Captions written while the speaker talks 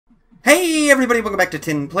Hey everybody, welcome back to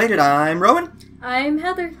Tin Plated. I'm Rowan. I'm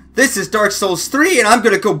Heather. This is Dark Souls 3, and I'm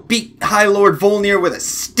gonna go beat High Lord Volnir with a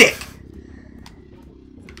stick.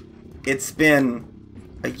 It's been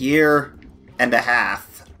a year and a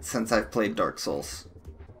half since I've played Dark Souls.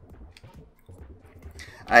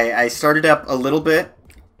 I started up a little bit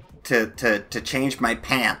to change my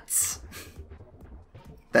pants.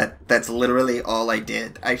 That's literally all I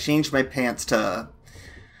did. I changed my pants to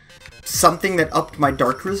something that upped my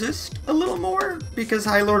dark resist a little more, because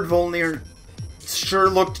High Lord Volnir sure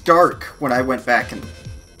looked dark when I went back and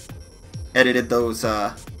edited those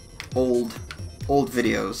old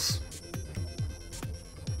videos.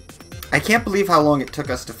 I can't believe how long it took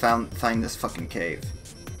us to find this fucking cave.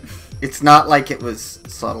 It's not like it was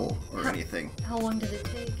subtle or anything. How long did it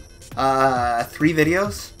take? 3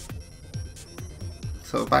 videos.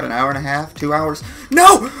 So about an hour and a half, 2 hours.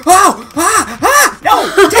 No! Oh!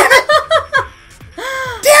 No! Damn it!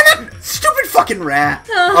 Damn it! Stupid fucking rat!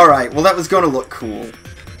 Alright, well that was gonna look cool.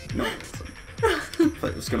 No, it wasn't.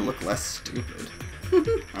 But it was gonna look less stupid.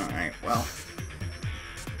 Alright, well.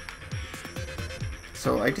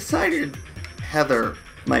 So I decided Heather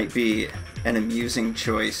might be an amusing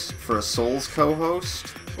choice for a Souls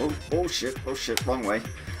co-host. Oh shit, wrong way.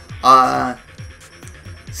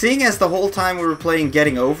 Seeing as the whole time we were playing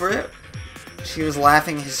Getting Over It, she was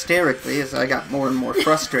laughing hysterically as I got more and more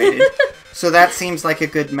frustrated. So that seems like a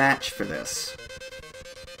good match for this.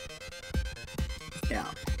 Yeah.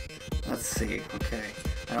 Let's see. Okay.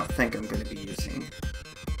 I don't think I'm going to be using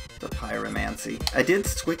the pyromancy. I did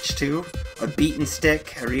switch to a beaten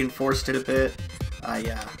stick. I reinforced it a bit. I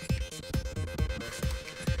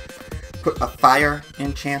put a fire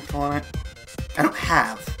enchant on it. I don't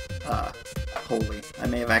have holy. I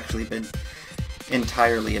may have actually been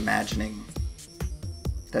entirely imagining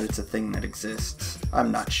that it's a thing that exists. I'm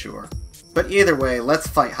not sure. But either way, let's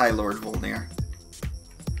fight High Lord Volnir.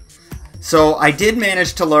 So I did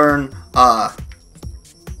manage to learn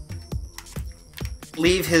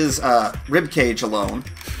leave his ribcage alone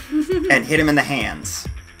and hit him in the hands.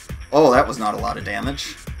 Oh, that was not a lot of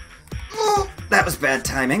damage. Oh, that was bad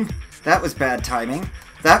timing. That was bad timing.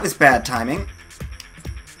 That was bad timing.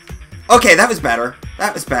 Okay, that was better.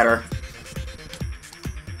 That was better.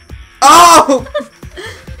 Oh!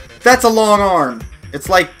 That's a long arm. It's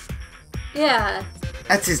like... Yeah.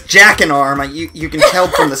 That's his jackin' arm. You can tell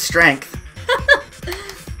from the strength.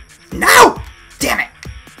 No! Damn it!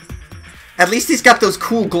 At least he's got those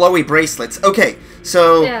cool glowy bracelets. Okay,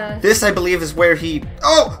 so yeah. This I believe is where he...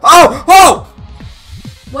 Oh!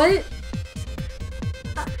 What?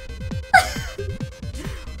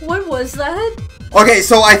 What was that? Okay,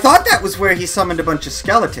 so I thought that was where he summoned a bunch of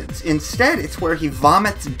skeletons. Instead, it's where he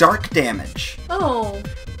vomits dark damage. Oh.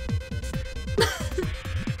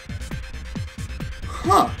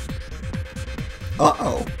 Huh.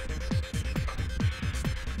 Uh-oh.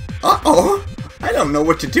 Uh-oh. I don't know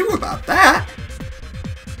what to do about that.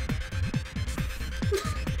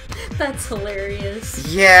 That's hilarious.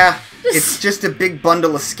 Yeah, it's just a big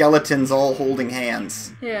bundle of skeletons all holding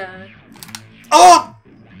hands. Yeah. Oh!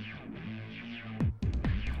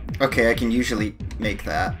 Okay, I can usually make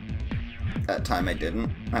that. That time I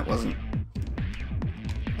didn't. That wasn't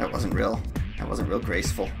real. That wasn't real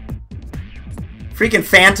graceful. Freaking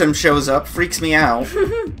Phantom shows up, freaks me out.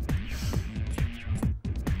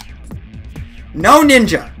 No,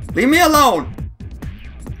 ninja! Leave me alone!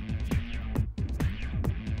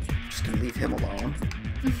 Just gonna leave him alone.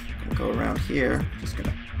 Gonna go around here. Just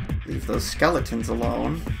gonna leave those skeletons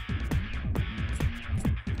alone.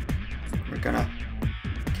 We're gonna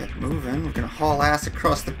get moving. We're gonna haul ass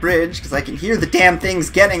across the bridge because I can hear the damn things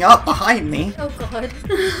getting up behind me. Oh god.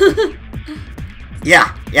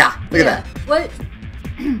 Yeah. Look at that. What?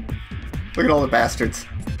 Look at all the bastards.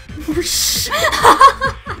 Oh, shit.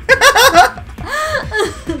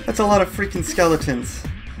 That's a lot of freaking skeletons.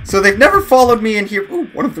 So they've never followed me in here. Ooh,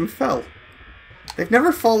 one of them fell. They've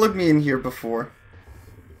never followed me in here before.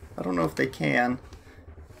 I don't know if they can.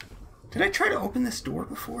 Did I try to open this door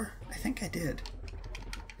before? I think I did.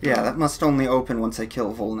 Yeah, that must only open once I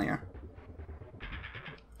kill Volnir.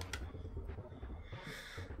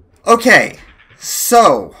 Okay,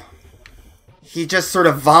 so he just sort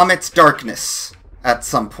of vomits darkness at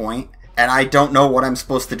some point, and I don't know what I'm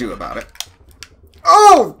supposed to do about it.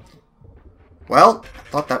 Oh! Well, I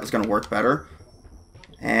thought that was going to work better.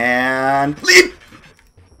 And... leap!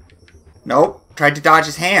 Nope, tried to dodge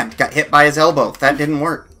his hand. Got hit by his elbow. That didn't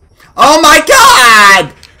work. Oh my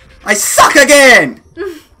god! I suck again!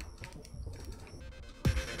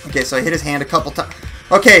 Okay, so I hit his hand a couple times.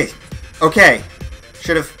 Okay.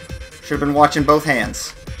 Should have been watching both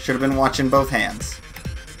hands.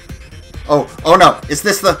 Oh no. Is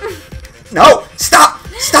this the... No! Stop!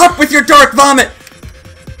 Stop with your dark vomit!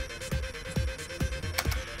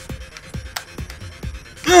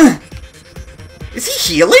 Ugh. Is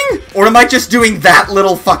he healing? Or am I just doing that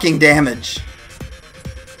little fucking damage?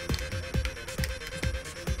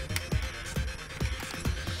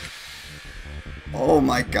 Oh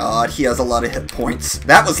my god, he has a lot of hit points.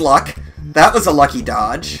 That was luck. That was a lucky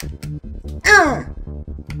dodge. Oh,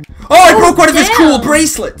 I broke one of his cool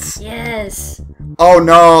bracelets! Yes. Oh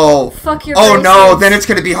no! Fuck your Oh bracelets. no, then it's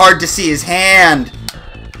gonna be hard to see his hand.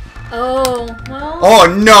 Oh, well. Oh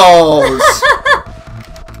no!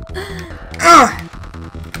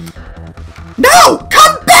 No!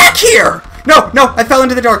 Come back here! No, I fell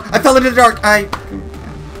into the dark. I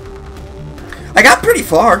got pretty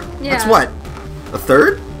far. Yeah. That's what? A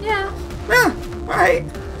third? Yeah. Yeah, alright.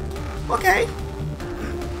 Okay.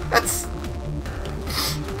 That's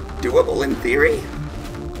doable in theory.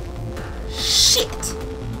 Shit!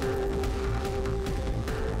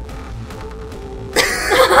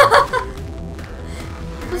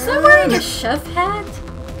 Was that wearing a chef hat?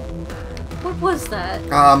 What was that?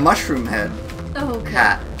 Mushroom head Oh, okay.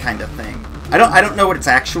 hat kind of thing. I don't know what its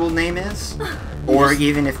actual name is, or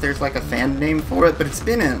even if there's like a fan name for it, but it's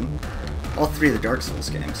been in all 3 of the Dark Souls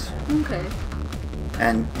games. Okay.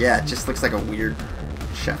 And yeah, it just looks like a weird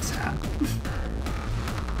chef's hat.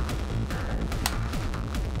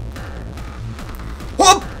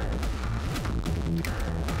 Whoop!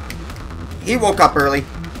 He woke up early.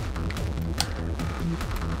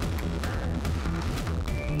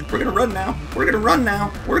 We're gonna run now. We're gonna run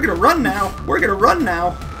now. We're gonna run now. We're gonna run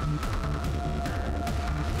now.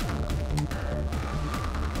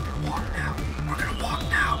 Walk now. We're gonna walk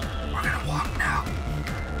now. We're gonna walk now.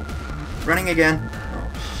 Running again.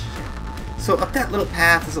 Oh shit. So up that little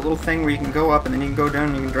path is a little thing where you can go up and then you can go down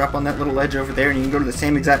and you can drop on that little ledge over there and you can go to the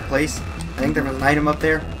same exact place. I think there was an item up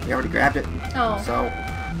there. We already grabbed it. Oh. So.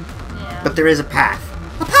 Yeah. But there is a path.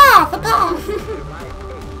 A path! A path!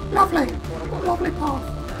 Lovely. Lovely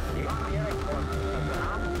path.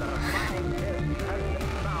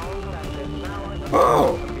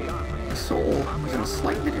 Oh! The soul is in a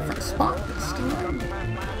slightly different spot this time.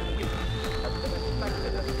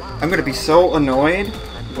 I'm gonna be so annoyed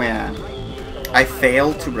when I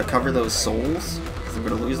fail to recover those souls, because I'm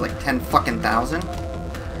gonna lose like 10 fucking thousand.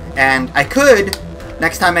 And I could,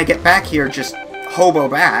 next time I get back here, just hobo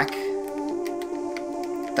back.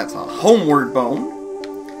 That's a homeward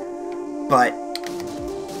bone. But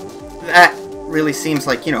that really seems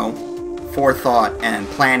like, you know, forethought and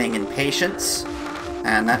planning and patience.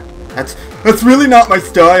 And that's really not my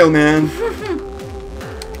style, man.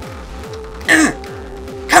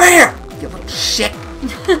 Come here, you little shit.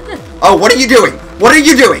 Oh, what are you doing? What are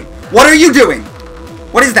you doing? What are you doing?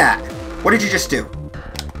 What is that? What did you just do?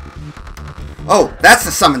 Oh, that's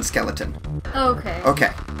the summon skeleton. Okay. Okay.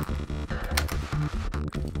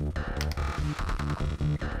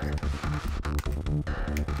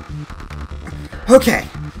 Okay,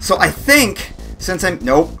 so I think, since I'm...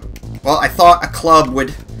 Nope. Well, I thought a club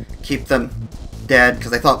would keep them dead,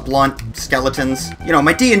 because I thought blunt skeletons... You know,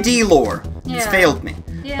 my D&D lore has failed me.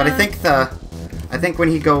 Yeah. But I think when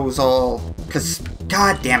he goes all...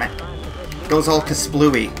 God damn it. Goes all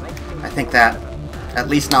kasplooey, I think that at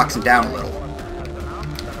least knocks him down a little.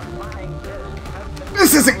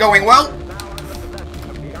 This isn't going well!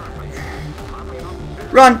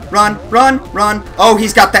 Run, run, run, run! Oh,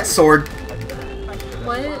 he's got that sword.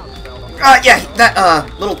 What? Yeah, that,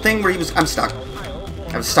 little thing where he was... I'm stuck.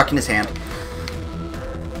 I was stuck in his hand.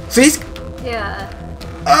 So he's... Yeah.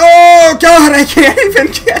 Oh, God, I can't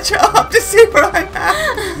even catch up to see where I'm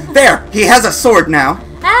at. There, he has a sword now.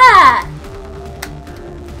 Ah!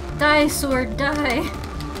 Die, sword, die.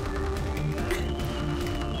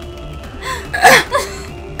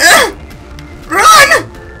 Run!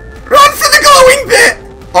 Run for the glowing bit!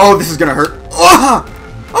 Oh, this is gonna hurt.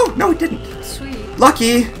 Oh, no, it didn't. Sweet.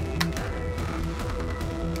 Lucky.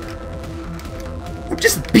 I'm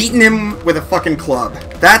just beating him with a fucking club.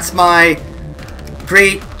 That's my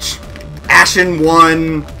great Ashen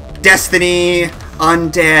 1 Destiny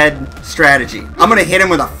Undead strategy. I'm gonna hit him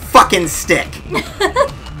with a fucking stick.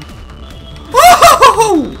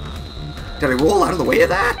 Oh! Did I roll out of the way of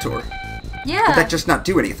that, or Yeah. did that just not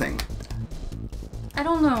do anything? I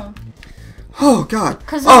don't know. Oh, God.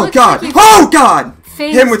 'Cause it Oh, looks God. like he Oh, God!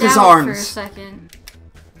 Phased Him with his out arms. for a second.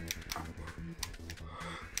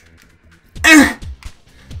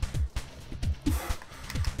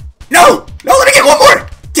 No! No, let me get one more!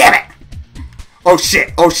 Damn it! Oh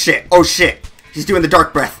shit, oh shit, oh shit. He's doing the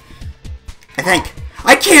dark breath. I think.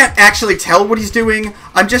 I can't actually tell what he's doing.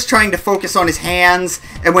 I'm just trying to focus on his hands,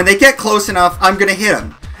 and when they get close enough, I'm going to hit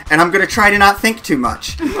him. And I'm going to try to not think too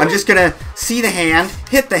much. I'm just going to see the hand,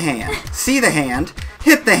 hit the hand, see the hand,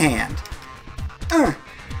 hit the hand.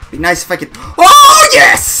 Be nice if I could... Oh,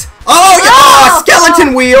 yes! Oh, yeah! Oh,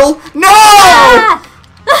 skeleton wheel! No! Ah!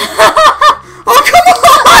 Oh, come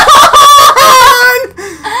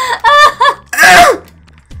on!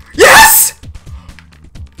 Yes!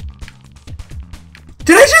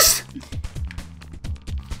 Did I just...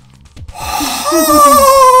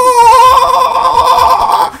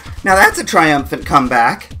 Now that's a triumphant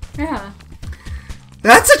comeback. Yeah.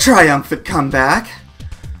 That's a triumphant comeback.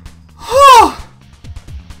 Oh!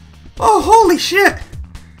 Oh, holy shit!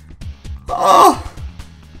 Oh!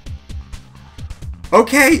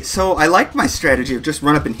 Okay, so I like my strategy of just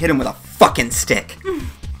run up and hit him with a fucking stick.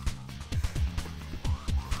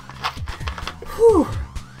 Whew.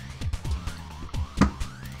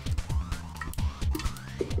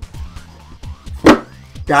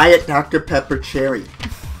 Diet Dr. Pepper Cherry.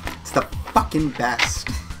 It's the fucking best.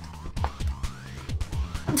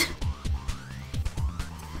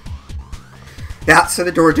 Yeah, so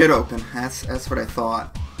the door did open. That's what I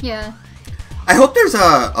thought. Yeah. I hope there's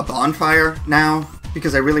a bonfire now,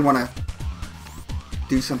 because I really want to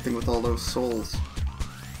do something with all those souls.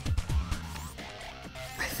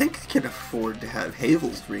 I think I can afford to have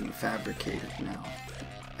Havel's ring fabricated now.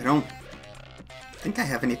 I don't think I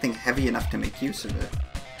have anything heavy enough to make use of it.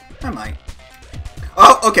 I might.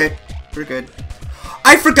 Oh, okay. We're good.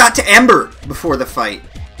 I forgot to Ember before the fight.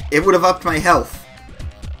 It would have upped my health.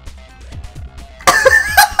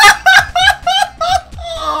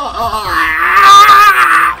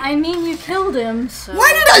 I mean, you killed him, so...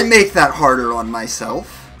 Why did I make that harder on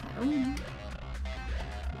myself? I don't know.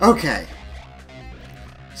 Okay.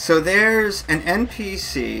 So there's an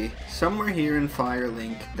NPC somewhere here in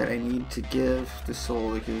Firelink that I need to give the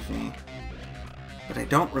soul it gives me. But I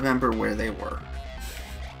don't remember where they were.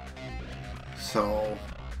 So...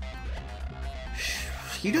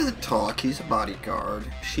 He doesn't talk, he's a bodyguard.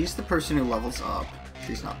 She's the person who levels up.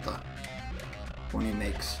 She's not the one who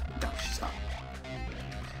makes... No, she's not.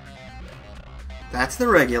 That's the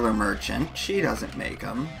regular merchant. She doesn't make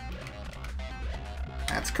them.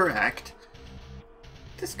 That's correct.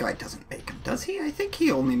 This guy doesn't make them, does he? I think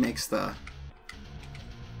he only makes the...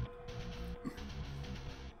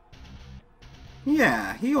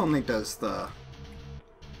 Yeah, he only does the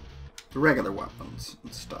regular weapons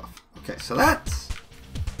and stuff. Okay, so that's...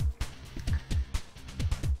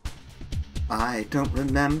 I don't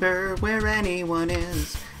remember where anyone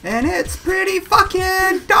is, and it's pretty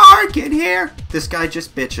fucking dark in here. This guy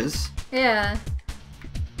just bitches. Yeah.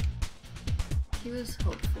 He was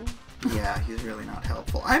hopeful. Yeah, he's really not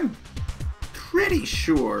helpful. I'm pretty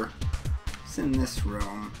sure he's in this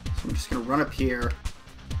room. So I'm just gonna run up here.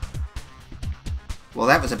 Well,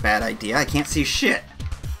 that was a bad idea. I can't see shit.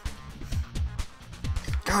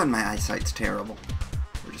 God, my eyesight's terrible.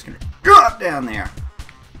 We're just gonna drop down there.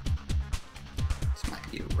 It's not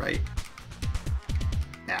you, right?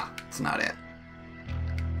 Yeah, it's not it.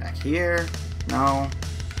 Back here. No.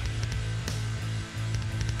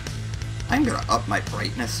 I'm gonna up my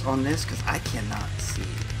brightness on this because I cannot see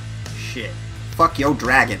shit. Fuck yo,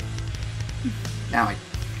 dragon. Now I...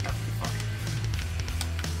 That'll be fine.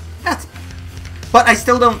 That's better. But I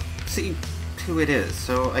still don't see who it is,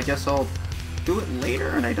 so I guess I'll do it later,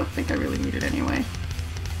 and I don't think I really need it anyway.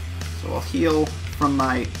 So I'll heal from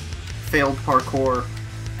my failed parkour,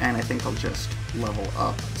 and I think I'll just level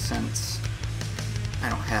up since I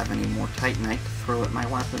don't have any more Titanite to throw at my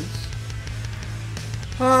weapons.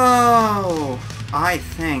 Oh, I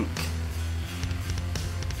think...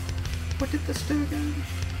 What did this do again?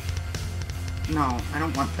 No, I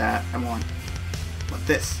don't want that. I want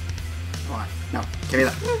this. What? No, give me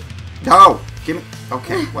that. No! Give me...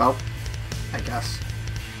 Okay, well, I guess.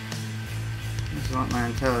 This is what my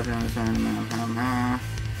intelligence...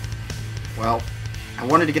 Well, I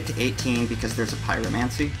wanted to get to 18 because there's a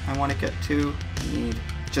pyromancy I want to get to. I need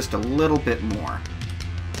just a little bit more.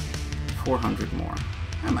 400 more.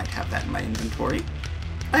 I might have that in my inventory.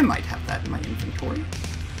 I might have that in my inventory.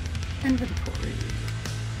 Inventory.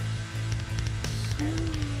 So,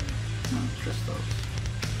 no, just those.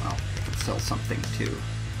 Well, I could sell something too.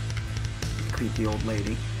 Creepy old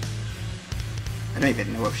lady. I don't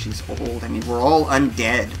even know if she's old. I mean, we're all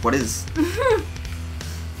undead. What is...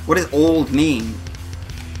 what does old mean?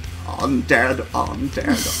 Undead,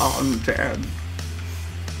 undead, undead.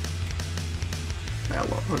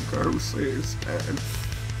 Ella Lugosi is dead.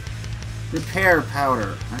 Repair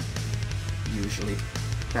powder. I'm usually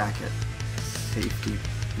back at safety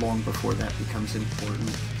long before that becomes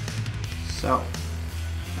important. So,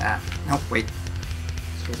 that. No, wait.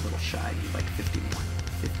 Still a little shy. Need like 50 more.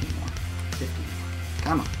 50 more. 50 more.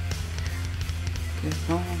 Come on. Get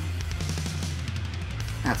on.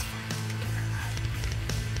 That's fine.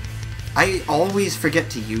 I always forget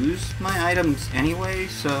to use my items anyway,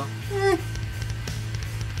 so... Yeah,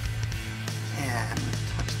 I'm gonna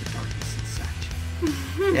touch the darkness and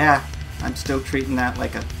such. Yeah, I'm still treating that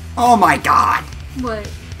like a... Oh my god!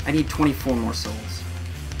 What? I need 24 more souls.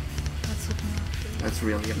 That's obnoxious. That's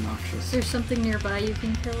really obnoxious. Is there something nearby you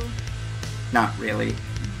can kill? Not really.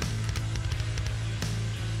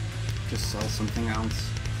 Just sell something else.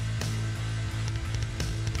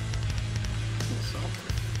 We'll sell.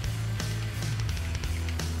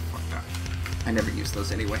 Fuck that. I never use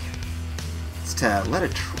those anyway. It's to let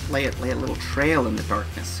it lay a little trail in the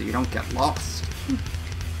darkness so you don't get lost.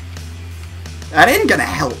 That ain't gonna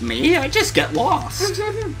help me. I just get lost.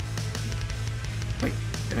 Wait,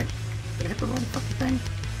 did I hit the wrong fucking thing?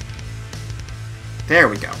 There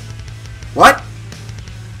we go. What?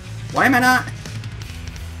 Why am I not?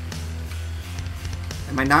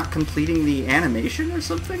 Am I not completing the animation or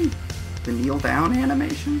something? The kneel down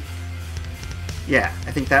animation? Yeah,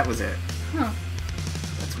 I think that was it. Huh.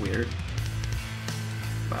 That's weird.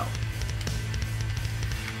 Well.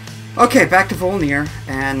 Okay, back to Volnir,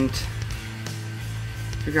 and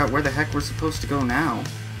figure out where the heck we're supposed to go now.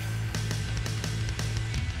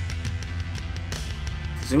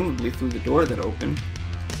 Presumably through the door that opened.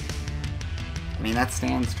 I mean, that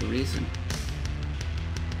stands to reason.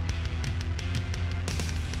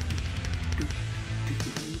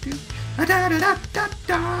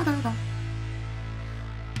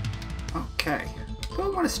 Okay. Do I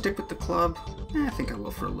want to stick with the club? I think I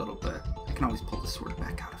will for a little bit. I can always pull the sword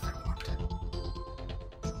back out if I want to.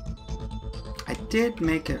 I did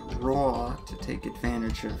make it raw to take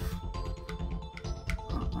advantage of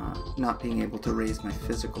not being able to raise my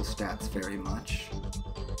physical stats very much.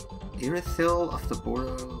 Irithil of the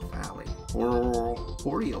Boreal Valley.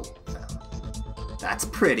 Boreal Valley. That's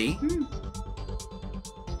pretty.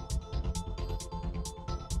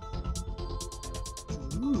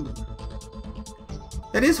 Ooh.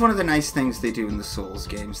 That is one of the nice things they do in the Souls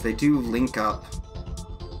games. They do link up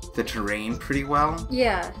the terrain pretty well.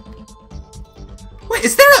 Yeah. Wait,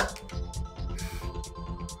 is there a...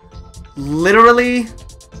 Literally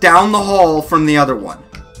down the hall from the other one.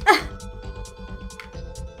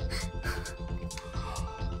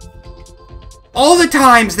 All the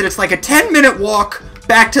times that it's like a 10-minute walk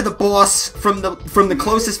back to the boss from the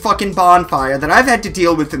closest fucking bonfire that I've had to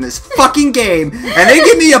deal with in this fucking game, and they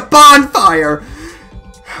give me a bonfire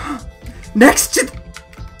next to...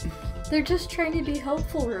 They're just trying to be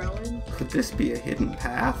helpful, Rowan. Could this be a hidden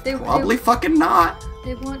path? They Probably fucking not.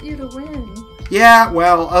 They want you to win. Yeah,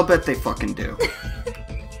 well, I'll bet they fucking do.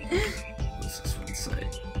 What does this one say?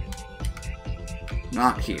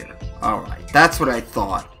 Not here. Alright, that's what I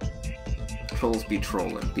thought. Trolls be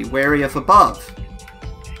trolling. Be wary of above.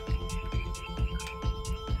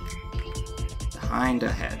 Behind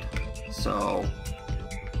ahead. So...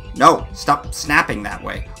 No! Stop snapping that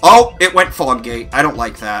way. Oh! It went fog gate. I don't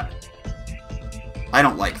like that. I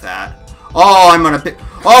don't like that. Oh, I'm gonna be...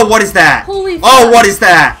 Oh, what is that? Holy fuck. Oh, what is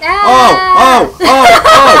that? Ah.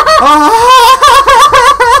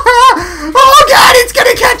 Oh, God, it's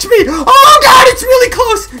gonna catch me! Oh, God, it's really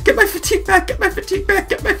close! Get my fatigue back, get my fatigue back,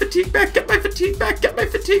 get my fatigue back, get my fatigue back, get my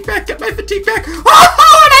fatigue back, get my fatigue back.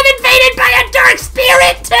 Oh, and I'm invaded by a dark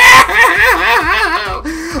spirit too!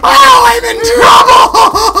 Oh, I'm in trouble!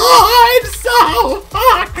 I'm so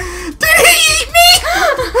fucked! Did he eat me?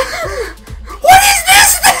 What is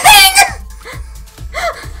this thing?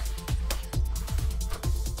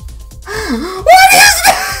 What is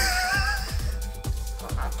that?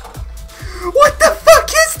 What the fuck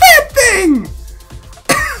is that thing?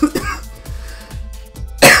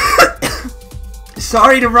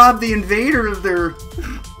 Sorry to rob the invader of their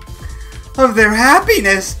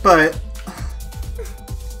happiness, but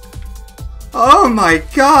oh my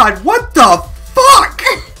god, what the fuck?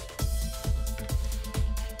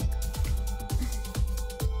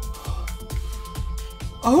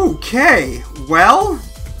 Okay, well,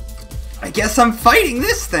 I guess I'm fighting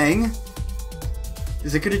this thing.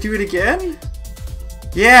 Is it gonna do it again?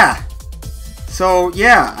 Yeah. So,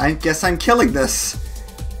 yeah, I guess I'm killing this.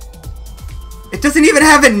 It doesn't even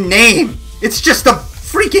have a name. It's just a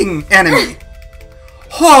freaking enemy.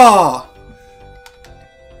 Oh.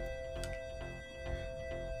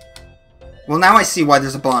 Well, now I see why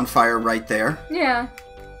there's a bonfire right there. Yeah.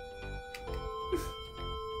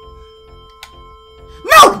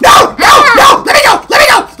 No! No! No! No! Let me go! Let me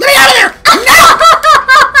go! Let me out of there!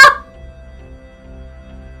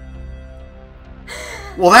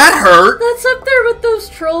 No! Well, that hurt! That's up there with those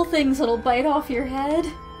troll things that'll bite off your head.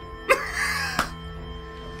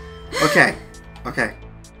 Okay. Okay.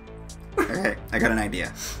 Okay, I got an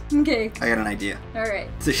idea. Okay. I got an idea. Alright.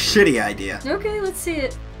 It's a shitty idea. Okay, let's see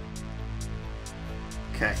it.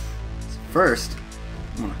 Okay. So first,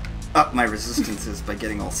 I'm gonna up my resistances by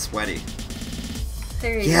getting all sweaty.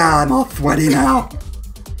 There you go. Yeah, I'm all sweaty now.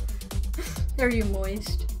 Are you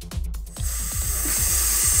moist?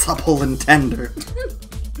 Supple and tender.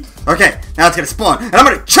 Okay, now it's gonna spawn, and I'm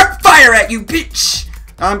gonna chuck fire at you, bitch!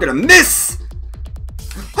 I'm gonna miss!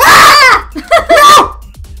 Ah! No!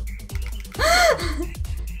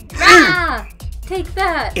 Ah! Take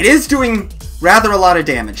that! It is doing rather a lot of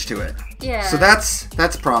damage to it. Yeah. So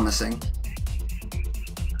that's promising.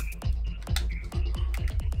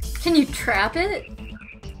 Can you trap it?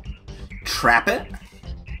 Trap it?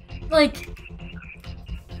 Like...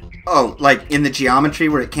 Oh, like in the geometry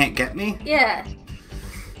where it can't get me? Yeah.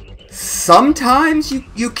 Sometimes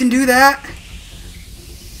you can do that.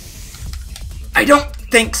 I don't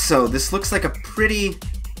think so. This looks like a pretty...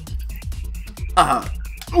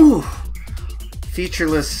 ooh...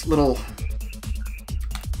 featureless little...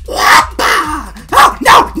 Oh,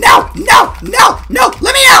 no! No! No! No! No!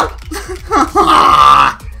 Let me out!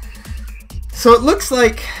 So it looks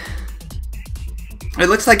like... It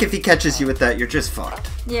looks like if he catches you with that, you're just fucked.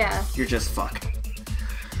 Yeah. You're just fucked.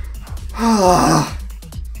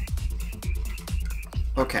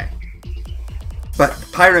 Okay. But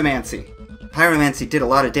pyromancy. Pyromancy did a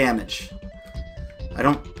lot of damage. I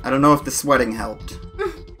don't know if the sweating helped.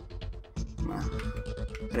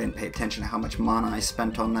 I didn't pay attention to how much mana I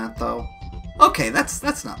spent on that though. Okay, that's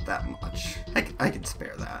not that much. I can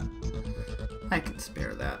spare that. I can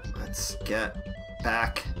spare that. Let's get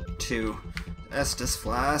back to Estus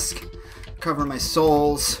Flask. Cover my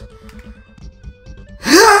souls.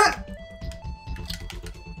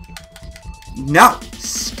 No!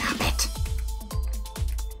 Stop it!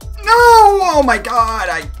 No! Oh my god!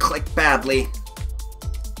 I clicked badly.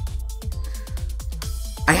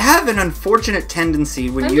 I have an unfortunate tendency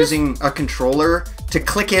when using a controller to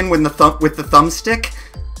click in with the thumbstick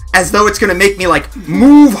as though it's gonna make me, like,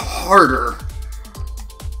 move harder.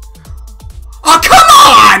 Oh, come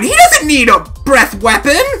on! He doesn't need a breath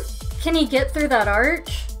weapon! Can he get through that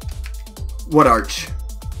arch? What arch?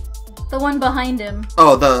 The one behind him.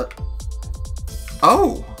 Oh,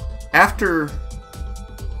 Oh! After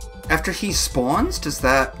he spawns, does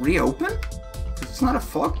that reopen? It's not a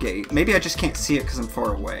fog gate. Maybe I just can't see it because I'm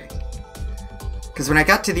far away. Because when I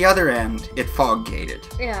got to the other end, it fog gated.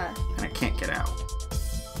 Yeah. And I can't get out.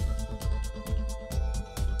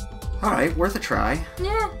 Alright, worth a try.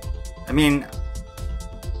 Yeah. I mean,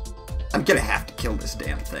 I'm gonna have to kill this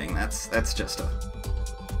damn thing. That's just a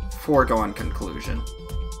foregone conclusion.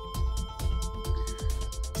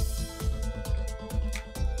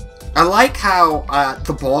 I like how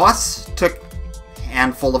the boss took a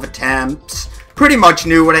handful of attempts, pretty much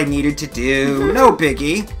knew what I needed to do, no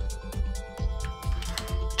biggie.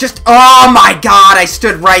 Just, oh my god, I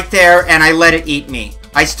stood right there and I let it eat me.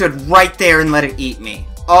 I stood right there and let it eat me.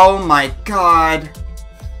 Oh my god.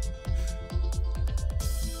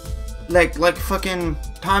 Like fucking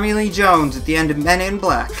Tommy Lee Jones at the end of Men in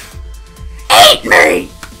Black. Eat me!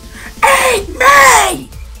 Eat me!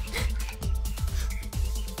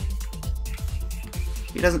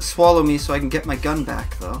 He doesn't swallow me so I can get my gun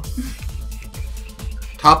back, though.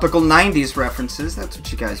 Topical 90s references, that's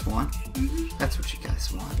what you guys want. That's what you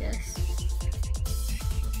guys want. Yes.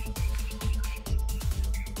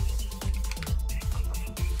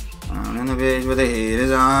 On in the beach where the heat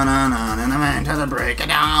is on, and the man to the break of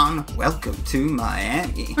dawn. Welcome to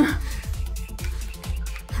Miami.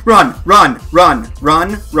 Run, run, run,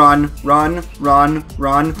 run, run, run, run,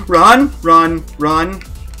 run, run, run, run.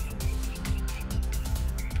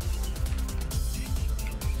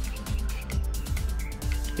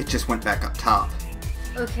 It just went back up top.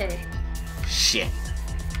 Okay. Shit.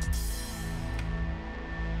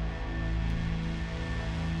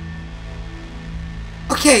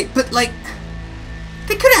 Okay, but like,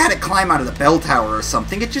 they could have had it climb out of the bell tower or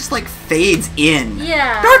something. It just like fades in.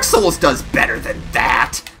 Yeah. Dark Souls does better than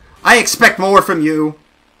that. I expect more from you.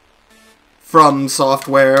 From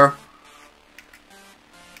Software.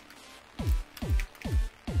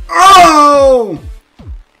 Oh!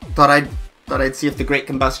 Thought I'd see if the Great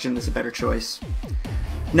Combustion was a better choice.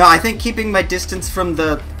 No, I think keeping my distance from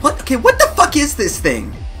the... What? Okay, what the fuck is this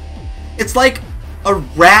thing? It's like a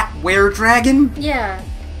rat were-dragon? Yeah.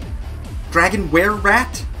 Dragon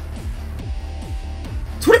were-rat?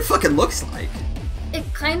 That's what it fucking looks like. It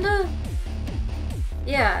kinda...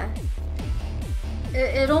 Yeah.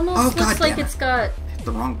 It almost Oh, looks like goddamn it's got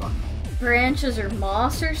the wrong button. Branches or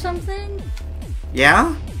moss or something?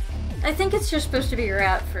 Yeah? I think it's just supposed to be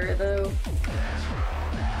rat fur, though.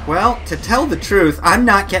 Well, to tell the truth, I'm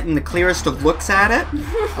not getting the clearest of looks at it.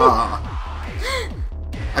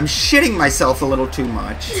 I'm shitting myself a little too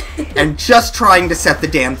much, and just trying to set the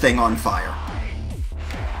damn thing on fire.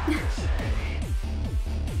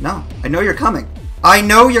 No, I know you're coming. I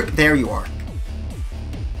know you're... There you are.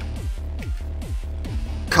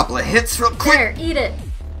 Couple of hits real quick. There, eat it.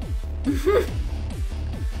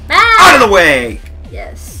 Out of the way!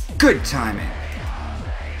 Yes. Good timing.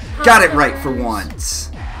 Got it right for once.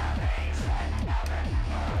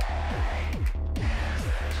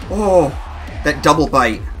 Oh, that double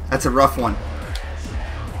bite. That's a rough one.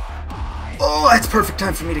 Oh, that's perfect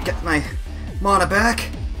time for me to get my mana back.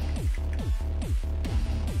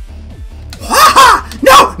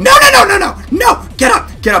 No! No, no, no, no, no! No! Get up!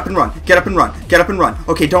 Get up and run. Get up and run. Get up and run.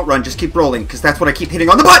 Okay, don't run. Just keep rolling, because that's what I keep hitting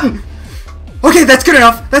on the button! Okay, that's good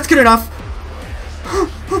enough. That's good enough.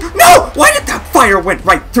 No! Why did that fire went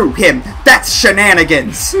right through him? That's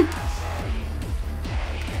shenanigans!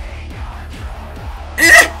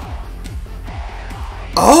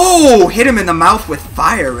 Oh! Hit him in the mouth with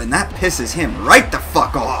fire, and that pisses him right the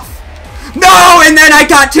fuck off. No! And then I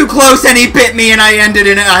got too close and he bit me and I ended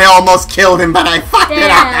it and I almost killed him, but I fucked it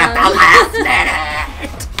up at the last minute!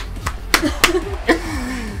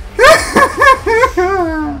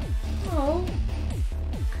 Oh.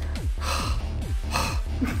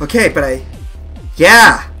 Okay, but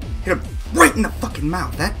yeah! Hit him right in the fucking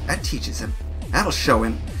mouth. That teaches him. That'll show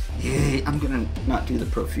him. Yeah, I'm gonna not do the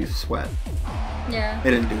profuse sweat. Yeah.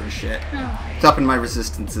 It didn't do a shit. Oh. It's up in my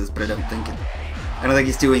resistances, but I don't think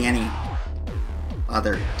he's doing any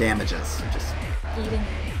other damages. Just Eating.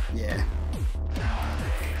 yeah.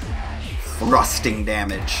 Thrusting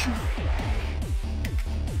damage.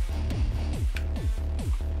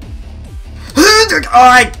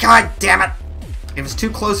 Oh, god damn it! It was too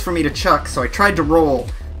close for me to chuck, so I tried to roll,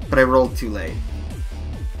 but I rolled too late.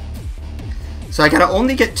 So I gotta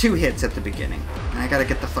only get 2 hits at the beginning, and I gotta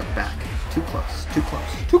get the fuck back. Too close. Too close.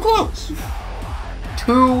 Too close!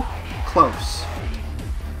 Too close.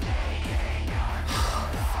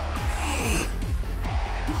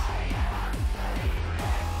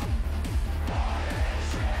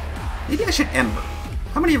 Maybe I should Ember.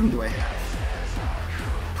 How many of them do I have?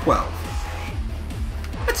 12.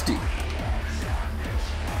 Let's do it.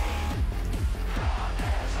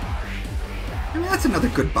 I mean, that's another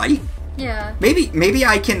good bite. Yeah. Maybe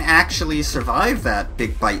I can actually survive that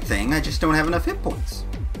big bite thing. I just don't have enough hit points.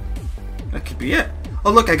 That could be it.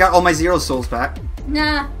 Oh, look, I got all my 0 souls back.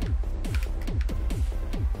 Nah.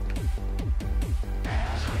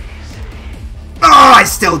 Oh, I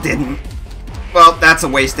still didn't. Well, that's a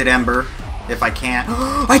wasted ember. If I can't.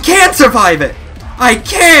 I can survive it! I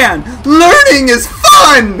can! Learning is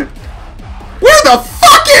fun! Where the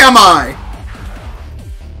fuck am I?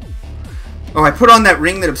 Oh, I put on that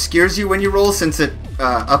ring that obscures you when you roll since it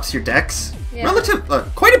ups your dex. Yeah.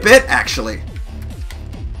 Quite a bit, actually.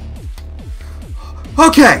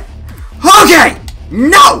 Okay! Okay!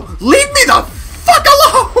 No! Leave me the fuck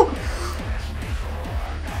alone!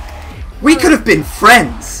 We could have been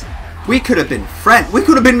friends. We could have been friends. We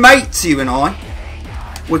could have been mates, you and I.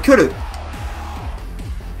 We could have.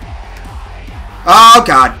 Oh,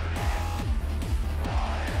 God.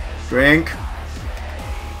 Drink.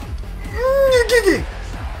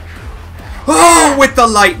 Oh, with the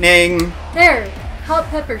lightning. There. Hot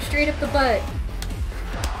pepper straight up the butt.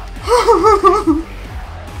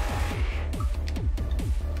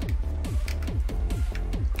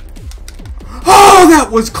 Oh,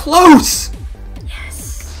 that was close.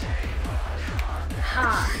 Yes.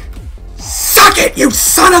 Ha. Suck it, you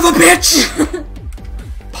son of a bitch!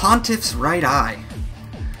 Pontiff's right eye.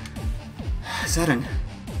 Is that an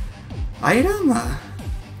item? A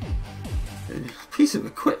piece of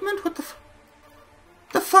equipment? What the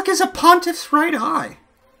fuck is a Pontiff's right eye?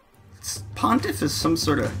 Pontiff is some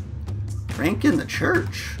sort of rank in the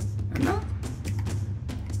church, isn't it?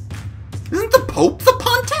 Isn't the Pope the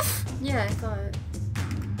Pontiff? Yeah, I thought.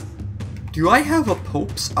 Do I have a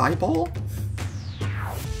Pope's eyeball?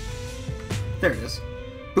 There it is.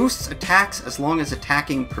 Boosts attacks as long as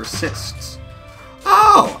attacking persists.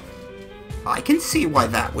 Oh! I can see why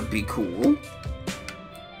that would be cool.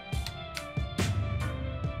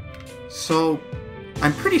 So,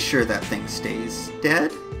 I'm pretty sure that thing stays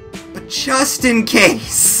dead. But just in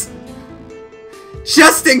case!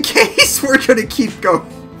 Just in case we're gonna keep going.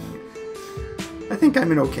 I think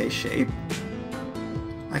I'm in okay shape.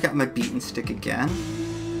 I got my beaten stick again.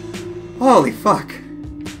 Holy fuck.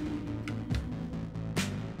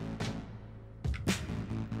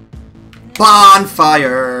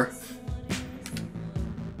 bonfire!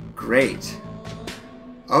 Great.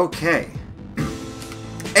 Okay.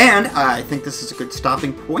 And I think this is a good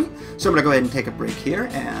stopping point. So I'm going to go ahead and take a break here,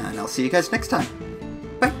 and I'll see you guys next time.